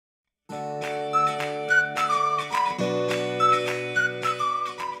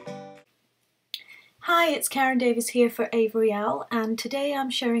Hi, it's Karen Davis here for Avery Elle, and today I'm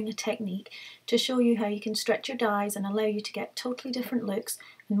sharing a technique to show you how you can stretch your dies and allow you to get totally different looks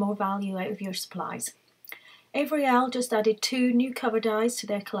and more value out of your supplies. Avery Elle just added 2 new cover dies to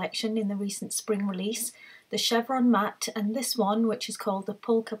their collection in the recent spring release, the Chevron Matte and this one, which is called the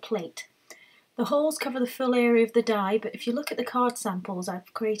Polka Plate. The holes cover the full area of the die, but if you look at the card samples,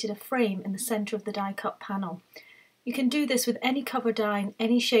 I've created a frame in the centre of the die cut panel. You can do this with any cover die in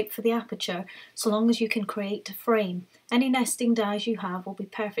any shape for the aperture, so long as you can create a frame. Any nesting dies you have will be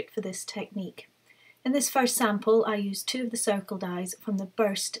perfect for this technique. In this first sample, I used 2 of the circle dies from the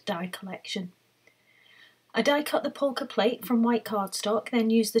Burst die collection. I die cut the polka plate from white cardstock, then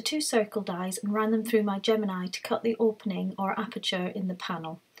used the 2 circle dies and ran them through my Gemini to cut the opening or aperture in the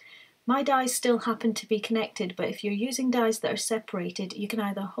panel. My dies still happen to be connected, but if you're using dies that are separated, you can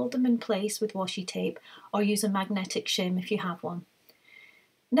either hold them in place with washi tape or use a magnetic shim if you have one.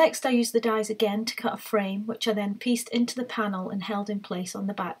 Next, I used the dies again to cut a frame, which I then pieced into the panel and held in place on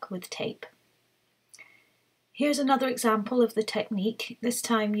the back with tape. Here's another example of the technique, this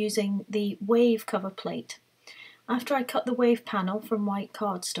time using the wave cover plate. After I cut the wave panel from white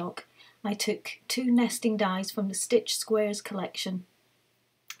cardstock, I took 2 nesting dies from the Stitch Squares collection.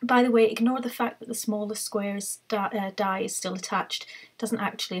 By the way, ignore the fact that the smallest squares die is still attached. It doesn't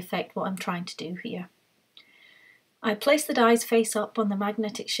actually affect what I'm trying to do here. I placed the dies face up on the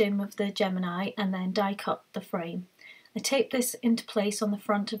magnetic shim of the Gemini and then die cut the frame. I taped this into place on the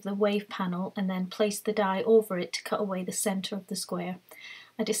front of the wave panel and then placed the die over it to cut away the centre of the square.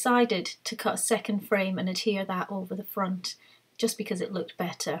 I decided to cut a second frame and adhere that over the front just because it looked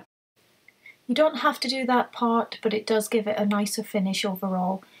better. You don't have to do that part, but it does give it a nicer finish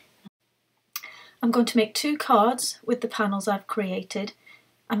overall. I'm going to make 2 cards with the panels I've created,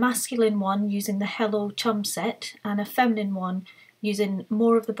 a masculine one using the Hello Chum set and a feminine one using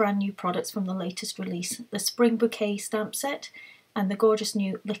more of the brand new products from the latest release, the Spring Bouquet stamp set and the gorgeous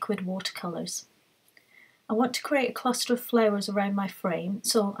new liquid watercolours. I want to create a cluster of flowers around my frame,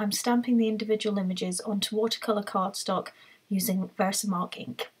 so I'm stamping the individual images onto watercolour cardstock using Versamark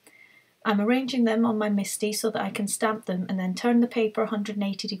ink. I'm arranging them on my MISTI so that I can stamp them and then turn the paper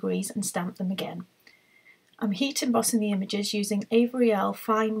 180 degrees and stamp them again. I'm heat embossing the images using Avery Elle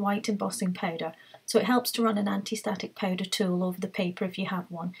fine white embossing powder, so it helps to run an anti-static powder tool over the paper if you have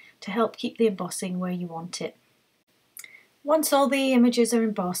one, to help keep the embossing where you want it. Once all the images are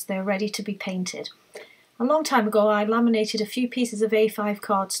embossed, they're ready to be painted. A long time ago I laminated a few pieces of A5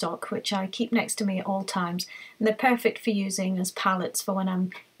 cardstock which I keep next to me at all times, and they're perfect for using as palettes for when I'm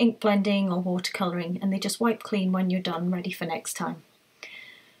ink blending or watercolouring, and they just wipe clean when you're done, ready for next time.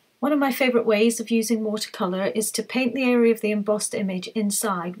 One of my favourite ways of using watercolour is to paint the area of the embossed image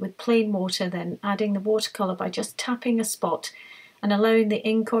inside with plain water, then adding the watercolour by just tapping a spot and allowing the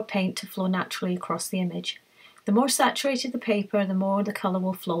ink or paint to flow naturally across the image. The more saturated the paper, the more the colour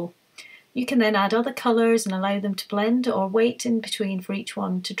will flow. You can then add other colours and allow them to blend, or wait in between for each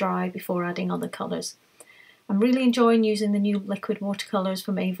one to dry before adding other colours. I'm really enjoying using the new liquid watercolours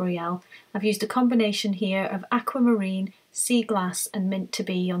from Avery Elle. I've used a combination here of aquamarine, sea glass and mint to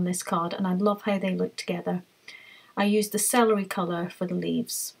be on this card, and I love how they look together. I used the celery colour for the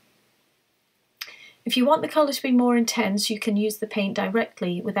leaves. If you want the colour to be more intense, you can use the paint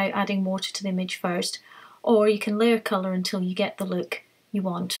directly without adding water to the image first, or you can layer colour until you get the look you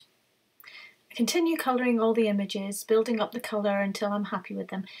want. I continue colouring all the images, building up the colour until I'm happy with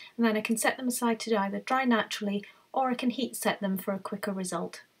them, and then I can set them aside to either dry naturally or I can heat set them for a quicker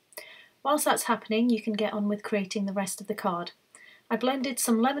result. Whilst that's happening, you can get on with creating the rest of the card. I blended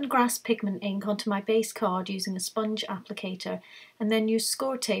some lemongrass pigment ink onto my base card using a sponge applicator, and then used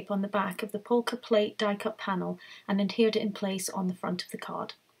score tape on the back of the polka plate die cut panel and adhered it in place on the front of the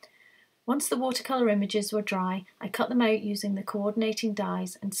card. Once the watercolour images were dry, I cut them out using the coordinating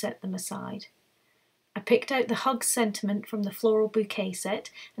dies and set them aside. I picked out the Hug sentiment from the Floral Bouquet set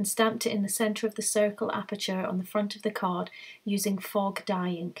and stamped it in the centre of the circle aperture on the front of the card using Fog dye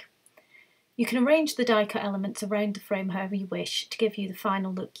ink. You can arrange the die cut elements around the frame however you wish to give you the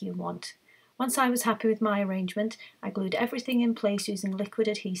final look you want. Once I was happy with my arrangement, I glued everything in place using liquid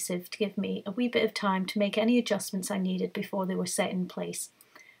adhesive to give me a wee bit of time to make any adjustments I needed before they were set in place.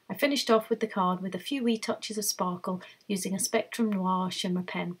 I finished off with the card with a few wee touches of sparkle using a Spectrum Noir shimmer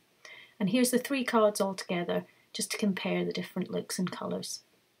pen. And here's the 3 cards all together, just to compare the different looks and colours.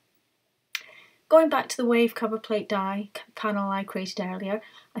 Going back to the wave cover plate die panel I created earlier,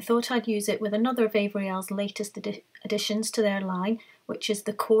 I thought I'd use it with another of Avery Elle's latest additions to their line, which is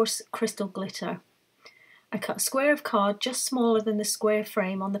the Coarse Crystal Glitter. I cut a square of card just smaller than the square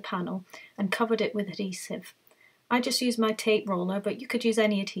frame on the panel and covered it with adhesive. I just used my tape roller, but you could use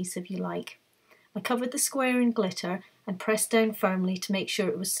any adhesive you like. I covered the square in glitter and pressed down firmly to make sure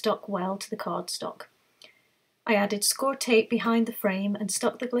it was stuck well to the cardstock. I added score tape behind the frame and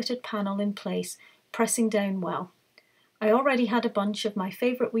stuck the glittered panel in place, pressing down well. I already had a bunch of my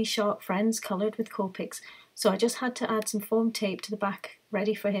favourite wee shark friends coloured with Copics, so I just had to add some foam tape to the back,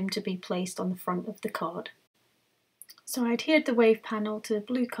 ready for him to be placed on the front of the card. So I adhered the wave panel to the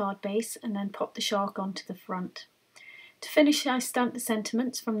blue card base and then popped the shark onto the front. To finish, I stamped the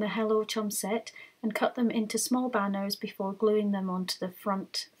sentiments from the Hello Chum set and cut them into small banners before gluing them onto the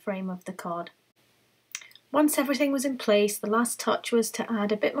front frame of the card. Once everything was in place, the last touch was to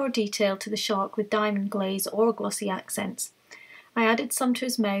add a bit more detail to the shark with diamond glaze or glossy accents. I added some to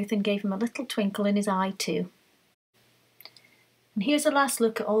his mouth and gave him a little twinkle in his eye too. And here's a last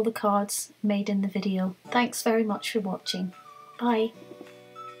look at all the cards made in the video. Thanks very much for watching. Bye.